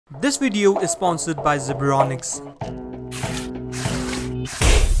This video is sponsored by Zebronics.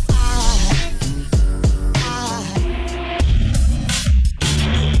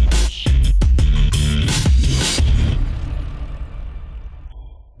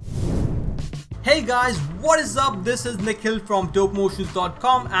 Hey guys, what is up? This is Nikhil from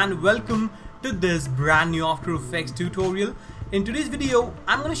dopemotions.com and welcome to this brand new After Effects tutorial. In today's video,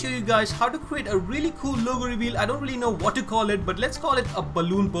 I'm going to show you guys how to create a really cool logo reveal. I don't really know what to call it, but let's call it a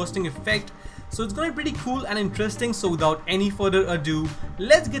balloon bursting effect. So it's going to be pretty cool and interesting. So without any further ado,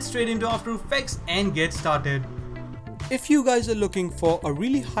 let's get straight into After Effects and get started. If you guys are looking for a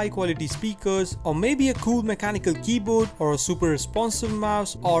really high quality speakers, or maybe a cool mechanical keyboard, or a super responsive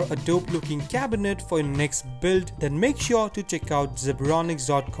mouse, or a dope looking cabinet for your next build, then make sure to check out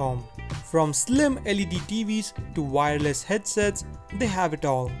Zebronics.com. From slim LED TVs to wireless headsets, they have it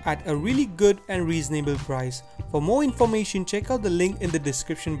all at a really good and reasonable price. For more information, check out the link in the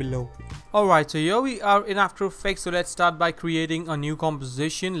description below. Alright, so here we are in After Effects. So let's start by creating a new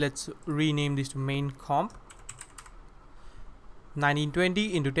composition. Let's rename this to main comp.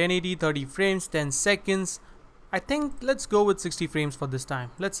 1920 into 1080, 30 frames, 10 seconds. I think let's go with 60 frames for this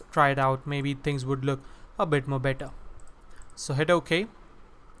time. Let's try it out. Maybe things would look a bit more better. So hit OK.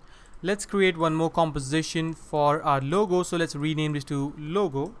 Let's create one more composition for our logo. So let's rename this to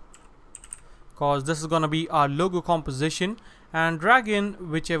logo, because this is gonna be our logo composition, and drag in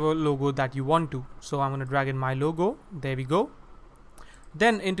whichever logo that you want to. So I'm gonna drag in my logo. There we go.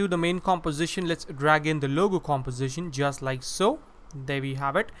 Then into the main composition, let's drag in the logo composition just like so. There we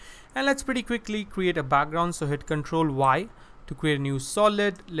have it. And let's pretty quickly create a background. So hit Ctrl Y to create a new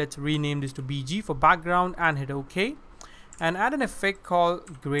solid. Let's rename this to BG for background and hit OK. And add an effect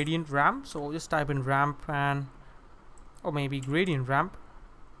called gradient ramp. So just type in ramp or maybe gradient ramp.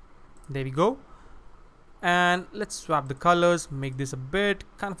 There we go. And let's swap the colors, make this a bit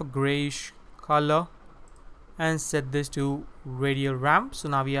kind of a grayish color, and set this to radial ramp. So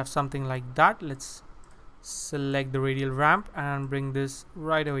now we have something like that. Let's select the radial ramp and bring this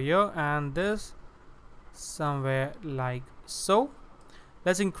right over here, and this somewhere like so.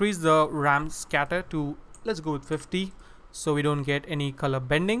 Let's increase the ramp scatter to, let's go with 50, so we don't get any color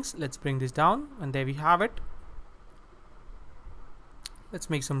bendings. Let's bring this down, and there we have it. Let's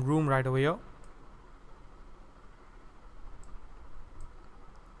make some room right over here.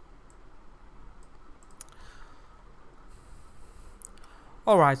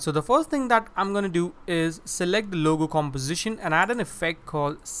 Alright, so the first thing that I'm going to do is select the logo composition and add an effect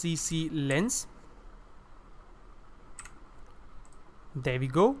called CC Lens. There we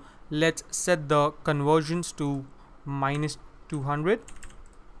go. Let's set the conversions to -200.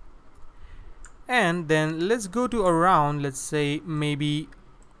 And then let's go to around, let's say maybe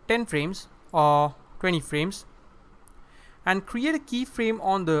 10 frames or 20 frames. And create a keyframe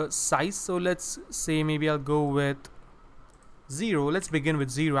on the size. So let's say maybe I'll go with 0. Let's begin with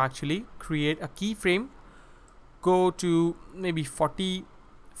 0 actually. Create a keyframe. Go to maybe 40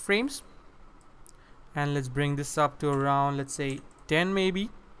 frames. And let's bring this up to around, let's say 10 maybe.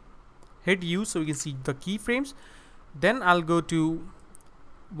 Hit U so we can see the keyframes. Then I'll go to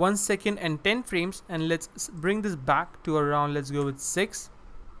 1 second and 10 frames. And let's bring this back to around, let's go with 6.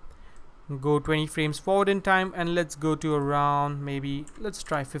 Go 20 frames forward in time. And let's go to around maybe, let's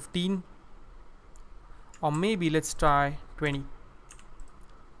try 15. Or maybe let's try 20.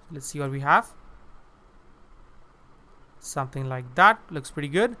 Let's see what we have. Something like that. Looks pretty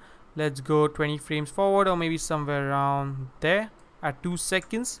good. Let's go 20 frames forward, or maybe somewhere around there at 2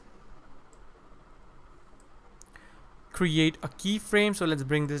 seconds. Create a keyframe. So let's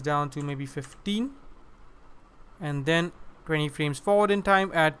bring this down to maybe 15. And then 20 frames forward in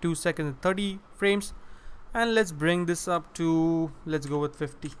time at 2 seconds and 30 frames. And let's bring this up to, let's go with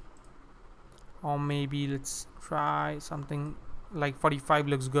 50. Or maybe let's try something like 45.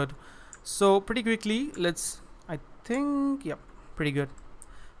 Looks good. So pretty quickly, let's, I think, yep, pretty good.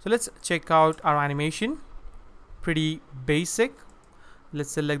 So let's check out our animation. Pretty basic.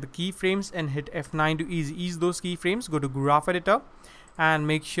 Let's select the keyframes and hit F9 to ease those keyframes. Go to graph editor and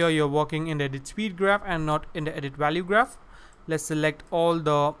make sure you're working in the edit speed graph and not in the edit value graph. Let's select all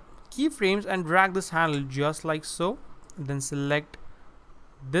the keyframes and drag this handle just like so. And then select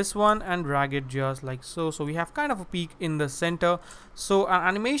this one and drag it just like so. So we have kind of a peak in the center. So our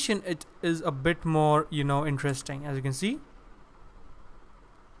animation, it is a bit more, interesting, as you can see.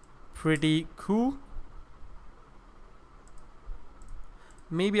 Pretty cool.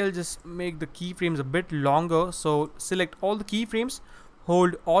 Maybe I'll just make the keyframes a bit longer. So select all the keyframes,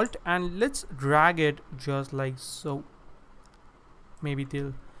 hold Alt, and let's drag it just like so. Maybe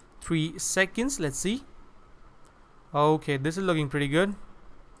till 3 seconds. Let's see. Okay, this is looking pretty good.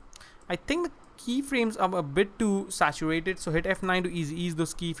 I think the keyframes are a bit too saturated, so hit F9 to ease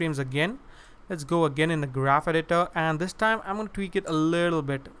those keyframes again. Let's go again in the graph editor, and this time I'm going to tweak it a little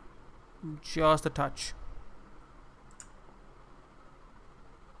bit, just a touch.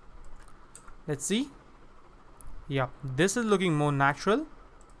 Let's see. Yeah, this is looking more natural,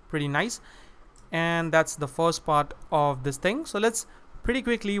 pretty nice. And that's the first part of this thing. So let's pretty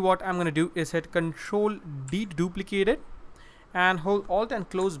quickly, what I'm going to do is hit Control D to duplicate it, and hold Alt and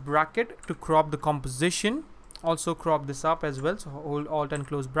close bracket to crop the composition. Also crop this up as well, so hold Alt and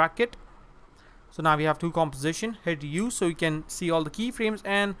close bracket. So now we have two composition. Hit U so you can see all the keyframes,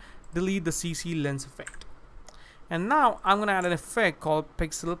 and delete the CC lens effect. And now I'm gonna add an effect called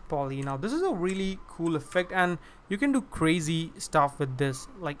Pixel Poly. Now this is a really cool effect, and you can do crazy stuff with this.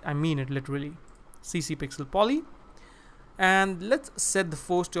 Like, I mean it literally. CC Pixel Poly. And let's set the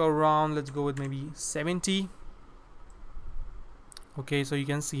force to around, let's go with maybe 70. Okay, so you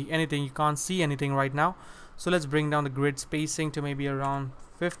can see anything. You can't see anything right now. So let's bring down the grid spacing to maybe around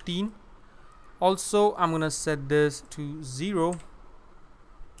 15. Also, I'm gonna set this to 0.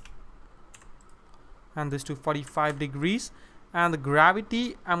 And this to 45 degrees, and the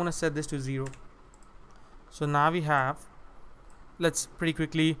gravity I'm gonna set this to 0. So now we have, let's pretty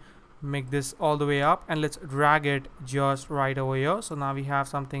quickly make this all the way up, and let's drag it just right over here. So now we have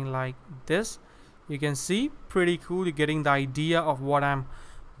something like this. You can see, pretty cool. You're getting the idea of what I'm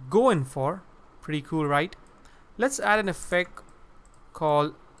going for. Pretty cool, right? Let's add an effect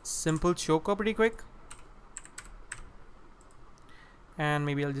called Simple Choker pretty quick. And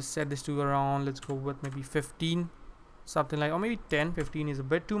maybe I'll just set this to around, let's go with maybe 15, something like, or maybe 10. 15 is a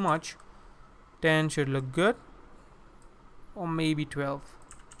bit too much. 10 should look good, or maybe 12.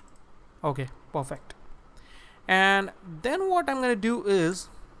 Okay, perfect. And then what I'm gonna do is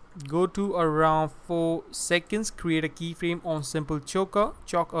go to around 4 seconds, create a keyframe on Simple Choker,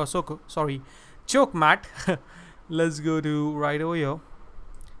 choke mat. Let's go to right over here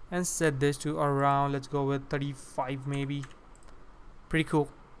and set this to around, let's go with 35 maybe. Pretty cool.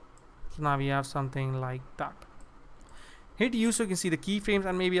 So now we have something like that. Hit U so you can see the keyframes,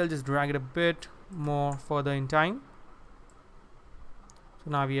 and maybe I'll just drag it a bit more further in time.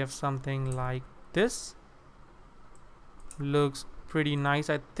 So now we have something like this. Looks pretty nice.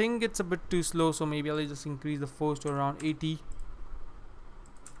 I think it's a bit too slow, so maybe I'll just increase the force to around 80.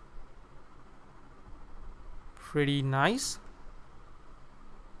 Pretty nice.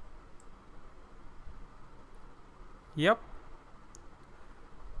 Yep.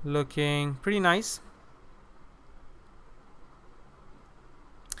 Looking pretty nice.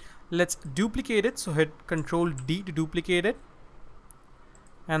 Let's duplicate it, so hit Control D to duplicate it,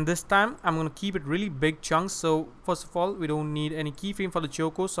 and this time I'm going to keep it really big chunks. So first of all, we don't need any keyframe for the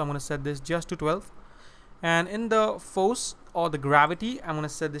choco, so I'm going to set this just to 12, and in the force or the gravity I'm going to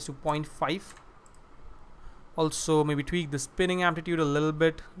set this to 0.5. Also maybe tweak the spinning amplitude a little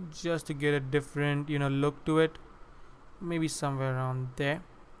bit just to get a different, you know, look to it, maybe somewhere around there.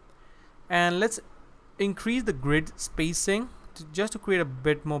 And let's increase the grid spacing just to create a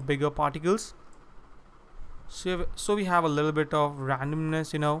bit more bigger particles. So we have a little bit of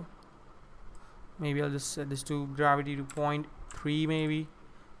randomness, you know. Maybe I'll just set this to gravity to 0.3 maybe,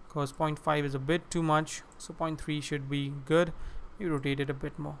 because 0.5 is a bit too much. So 0.3 should be good. We rotate it a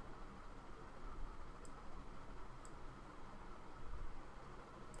bit more.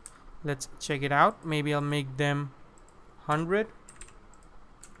 Let's check it out. Maybe I'll make them 100.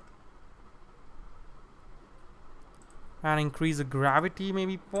 And increase the gravity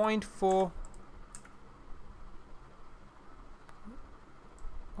maybe 0.4.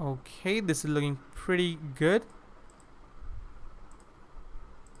 Okay, this is looking pretty good.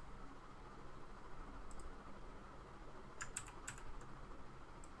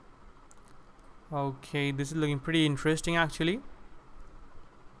 Okay, this is looking pretty interesting actually.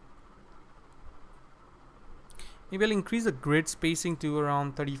 Maybe I'll increase the grid spacing to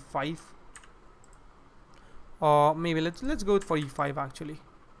around 35. Or maybe let's go with 45 actually.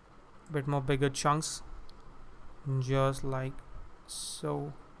 A bit more bigger chunks. Just like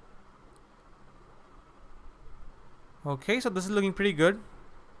so. Okay, so this is looking pretty good.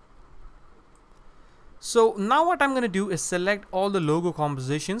 So now what I'm going to do is select all the logo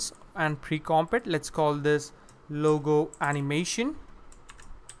compositions and pre-comp it. Let's call this logo animation.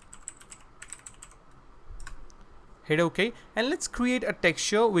 Hit OK, and let's create a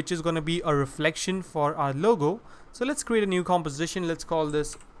texture which is going to be a reflection for our logo. So let's create a new composition. Let's call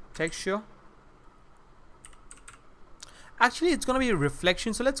this texture. Actually, it's going to be a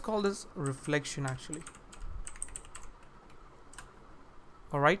reflection, so let's call this reflection actually.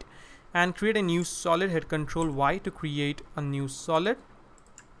 Alright, and create a new solid. Hit Control Y to create a new solid.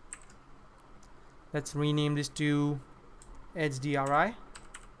 Let's rename this to HDRI.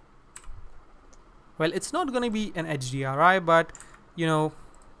 Well, it's not going to be an HDRI, but you know,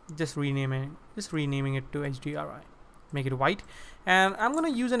 just renaming it to HDRI. Make it white, and I'm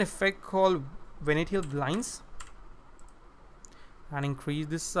going to use an effect called Venetial blinds and increase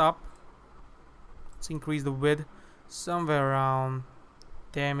this up. Let's increase the width somewhere around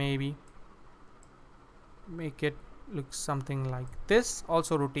there, maybe make it look something like this.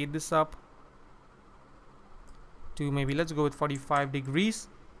 Also rotate this up to maybe, let's go with 45 degrees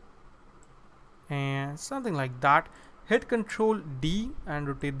and something like that. Hit Control D and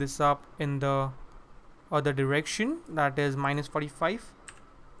rotate this up in the other direction, that is -45.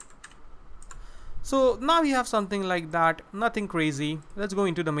 So now we have something like that, nothing crazy. Let's go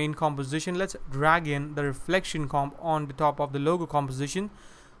into the main composition. Let's drag in the reflection comp on the top of the logo composition.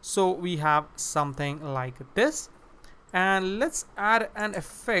 So we have something like this, and let's add an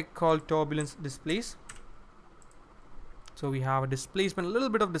effect called turbulence displace. So we have a displacement, a little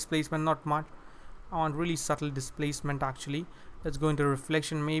bit of displacement, not much. I want really subtle displacement actually. Let's go into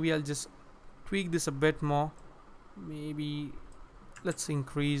reflection. Maybe I'll just tweak this a bit more. Maybe let's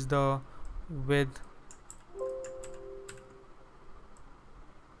increase the width.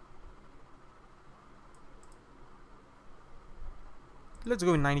 Let's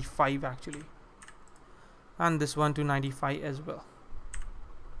go with 95 actually, and this one to 95 as well,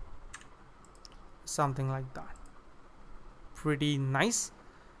 something like that. Pretty nice.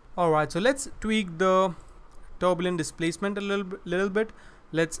 Alright, so let's tweak the turbulent displacement a little bit.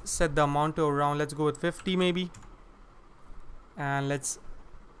 Let's set the amount to around, let's go with 50 maybe, and let's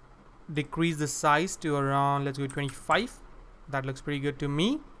decrease the size to around, let's go 25. That looks pretty good to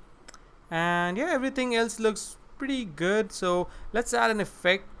me, and yeah, everything else looks pretty good. So let's add an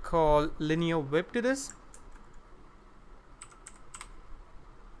effect called linear whip to this,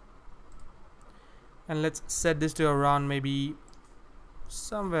 and let's set this to around maybe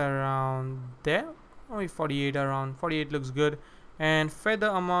somewhere around there, maybe 48. Around 48 looks good, and feather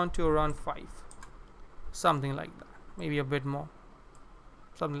amount to around 5, something like that, maybe a bit more,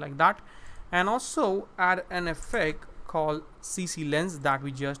 something like that. And also add an effect called CC lens that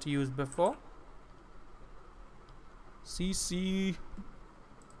we just used before. CC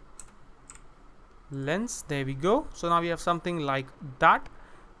lens, there we go. So now we have something like that.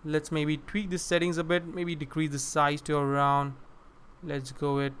 Let's maybe tweak the settings a bit, maybe decrease the size to around, let's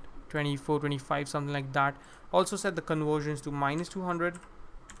go with 24, 25, something like that. Also set the conversions to -200.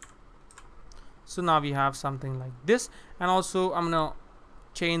 So now we have something like this, and also I'm gonna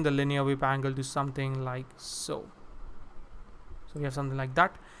change the linear whip angle to something like so. So we have something like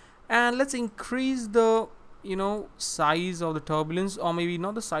that, and let's increase the size of the turbulence, or maybe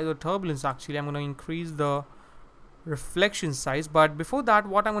not the size of the turbulence actually. I'm going to increase the reflection size, but before that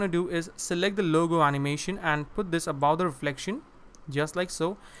what I'm going to do is select the logo animation and put this above the reflection just like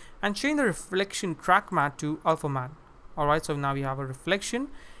so, and change the reflection track matte to alpha matte. Alright, so now we have a reflection,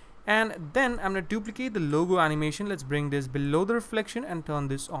 and then I'm going to duplicate the logo animation. Let's bring this below the reflection and turn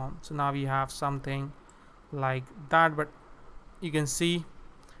this on. So now we have something like that, but you can see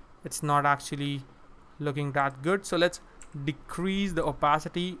it's not actually looking that good. So let's decrease the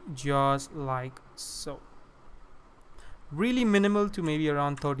opacity just like so, really minimal, to maybe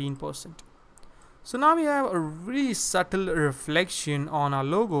around 13%. So now we have a really subtle reflection on our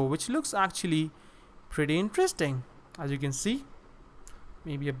logo, which looks actually pretty interesting, as you can see.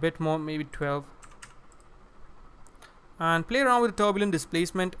 Maybe a bit more, maybe 12, and play around with the turbulent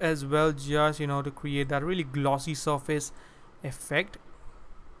displacement as well, just to create that really glossy surface effect,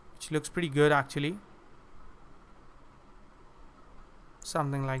 which looks pretty good actually.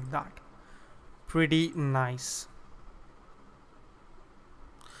 Something like that, pretty nice.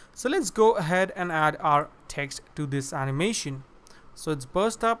 So let's go ahead and add our text to this animation. So it's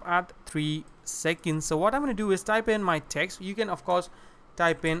burst up at 3 seconds. So what I'm going to do is type in my text. You can of course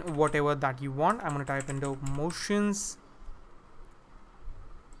type in whatever that you want. I'm going to type in the motions.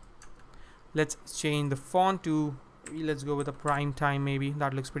 Let's change the font to, let's go with a prime time, maybe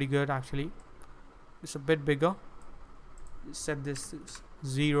that looks pretty good actually. It's a bit bigger. Set this to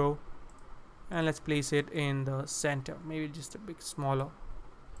 0, and let's place it in the center, maybe just a bit smaller,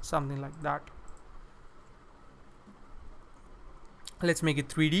 something like that. Let's make it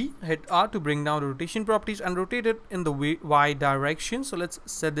 3D. Hit R to bring down the rotation properties and rotate it in the Y direction. So let's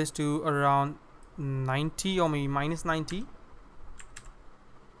set this to around 90 or maybe -90.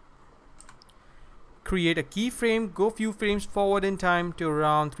 Create a keyframe, go few frames forward in time to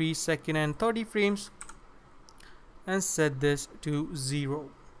around 3 seconds and 30 frames, and set this to 0.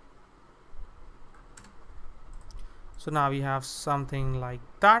 So now we have something like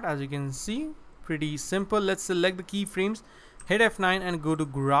that, as you can see, Pretty simple. Let's select the keyframes, hit F9 and go to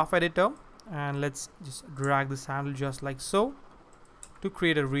graph editor, and let's just drag this handle just like so to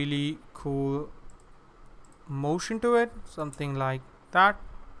create a really cool motion to it, something like that.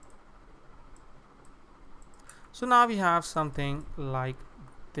 So now we have something like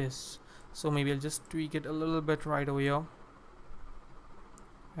this. So maybe I'll just tweak it a little bit right over here,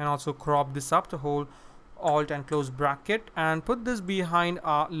 and also crop this up to hold alt and close bracket, and put this behind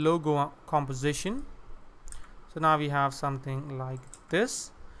our logo composition. So now we have something like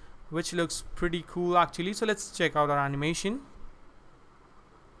this, which looks pretty cool actually. So let's check out our animation.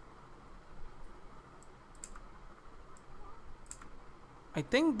 I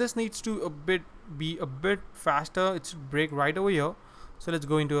think this needs to be a bit faster. It should break right over here. So let's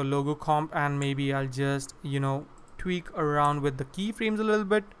go into a logo comp, and maybe I'll just, you know, tweak around with the keyframes a little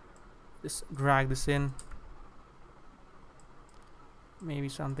bit. Just drag this in. Maybe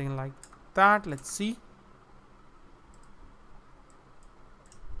something like that. Let's see.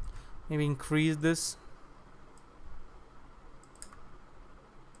 Maybe increase this.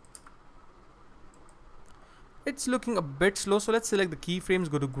 It's looking a bit slow, so let's select the keyframes,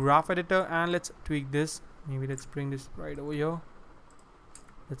 go to graph editor, and let's tweak this. Maybe let's bring this right over here.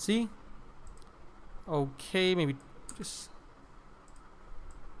 Let's see. Okay, maybe just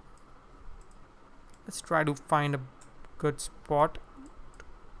let's try to find a good spot,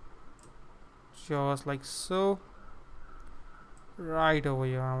 just like so. Right over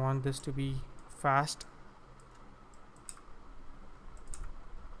here. I want this to be fast.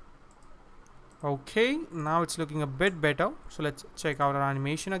 Okay, now it's looking a bit better. So let's check out our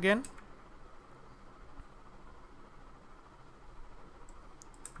animation again.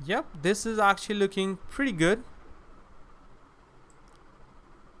 Yep, this is actually looking pretty good.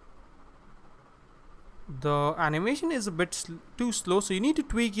 The animation is a bit too slow, so you need to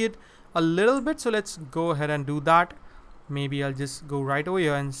tweak it a little bit. So let's go ahead and do that. Maybe I'll just go right over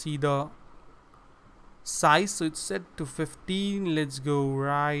here and see the size. So it's set to 15. Let's go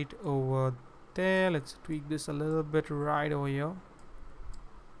right over there. Let's tweak this a little bit right over here.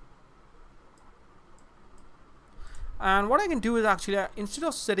 And what I can do is actually, instead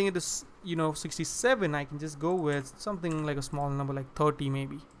of setting it to, you know, 67, I can just go with something like a small number like 30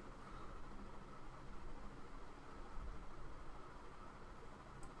 maybe.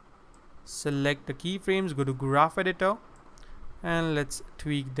 Select the keyframes, go to graph editor, and let's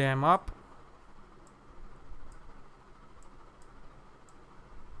tweak them up.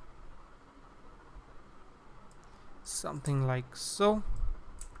 Something like so.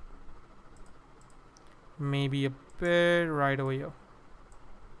 Maybe a bit right over here.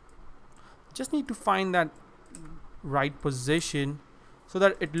 Just need to find that right position so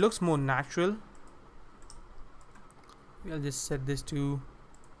that it looks more natural. I'll just set this to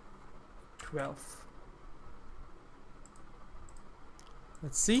 12.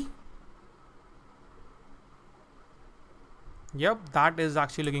 Let's see. Yep, that is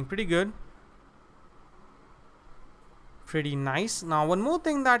actually looking pretty good. Pretty nice. Now one more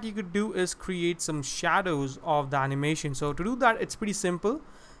thing that you could do is create some shadows of the animation. So to do that, it's pretty simple.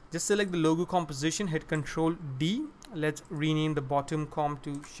 Just select the logo composition, hit Ctrl D. Let's rename the bottom comp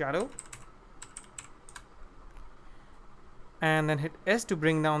to shadow, and then hit S to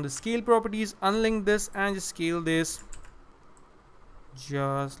bring down the scale properties. Unlink this and just scale this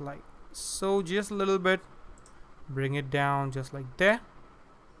just like so, just a little bit. Bring it down just like there.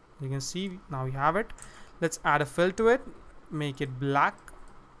 You can see now we have it. Let's add a fill to it, make it black,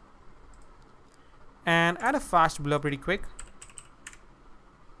 and add a fast blur pretty quick.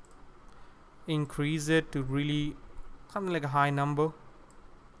 Increase it to really something like a high number.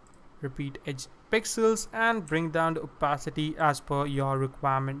 Repeat edge pixels and bring down the opacity as per your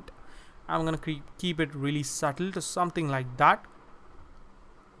requirement. I'm gonna keep it really subtle to something like that.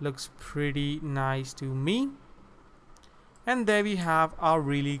 Looks pretty nice to me. And there we have our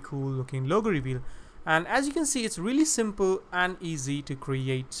really cool looking logo reveal. And as you can see, it's really simple and easy to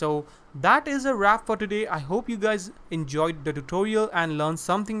create. So that is a wrap for today. I hope you guys enjoyed the tutorial and learned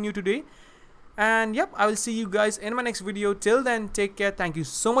something new today. And yep, I will see you guys in my next video. Till then, take care. Thank you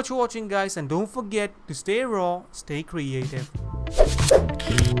so much for watching, guys, and don't forget to stay raw, stay creative.